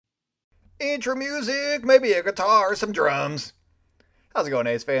Intro music, maybe a guitar, some drums. How's it going,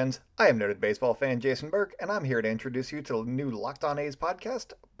 A's fans? I am noted baseball fan Jason Burke, and I'm here to introduce you to the new Locked On A's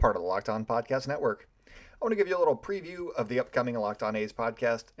podcast, part of the Locked On Podcast Network. I want to give you a little preview of the upcoming Locked On A's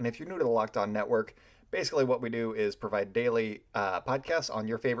podcast, and if you're new to the Locked On Network, basically what we do is provide daily podcasts on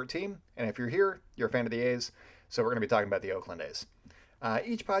your favorite team, and if you're here, you're a fan of the A's, so we're going to be talking about the Oakland A's.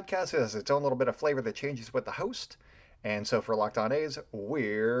 Each podcast has its own little bit of flavor that changes with the host, and so for Locked On A's,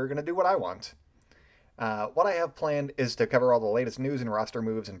 we're going to do what I want. What I have planned is to cover all the latest news and roster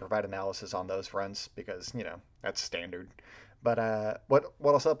moves and provide analysis on those fronts because, that's standard. But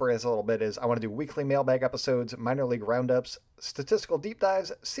what'll separate us a little bit is I want to do weekly mailbag episodes, minor league roundups, statistical deep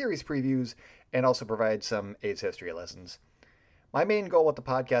dives, series previews, and also provide some A's history lessons. My main goal with the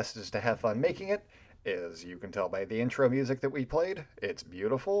podcast is to have fun making it. As you can tell by the intro music that we played, it's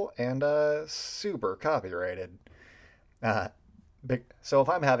beautiful and super copyrighted. So if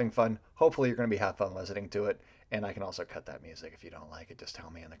I'm having fun, hopefully you're going to have fun listening to it, and I can also cut that music if you don't like it. Just tell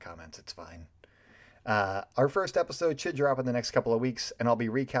me in the comments, it's fine. Our first episode should drop in the next couple of weeks, and I'll be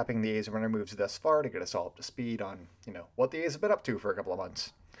recapping the A's runner moves thus far to get us all up to speed on, what the A's have been up to for a couple of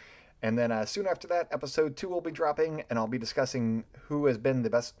months. And then soon after that, episode 2 will be dropping, and I'll be discussing who has been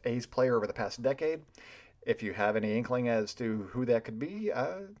the best A's player over the past decade. If you have any inkling as to who that could be,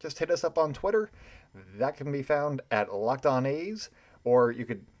 just hit us up on Twitter. That can be found at Locked On A's, or you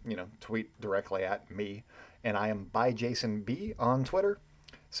could, tweet directly at me, and I am by Jason B on Twitter.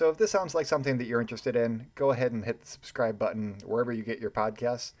 So if this sounds like something that you're interested in, go ahead and hit the subscribe button wherever you get your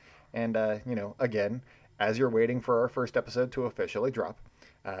podcasts. And, again, as you're waiting for our first episode to officially drop,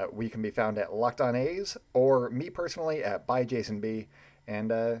 we can be found at Locked On A's, or me personally at by Jason B.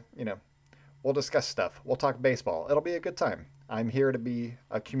 And, we'll discuss stuff. We'll talk baseball. It'll be a good time. I'm here to be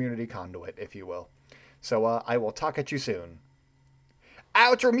a community conduit, if you will. So I will talk at you soon.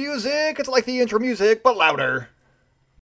 Outro music! It's like the intro music, but louder.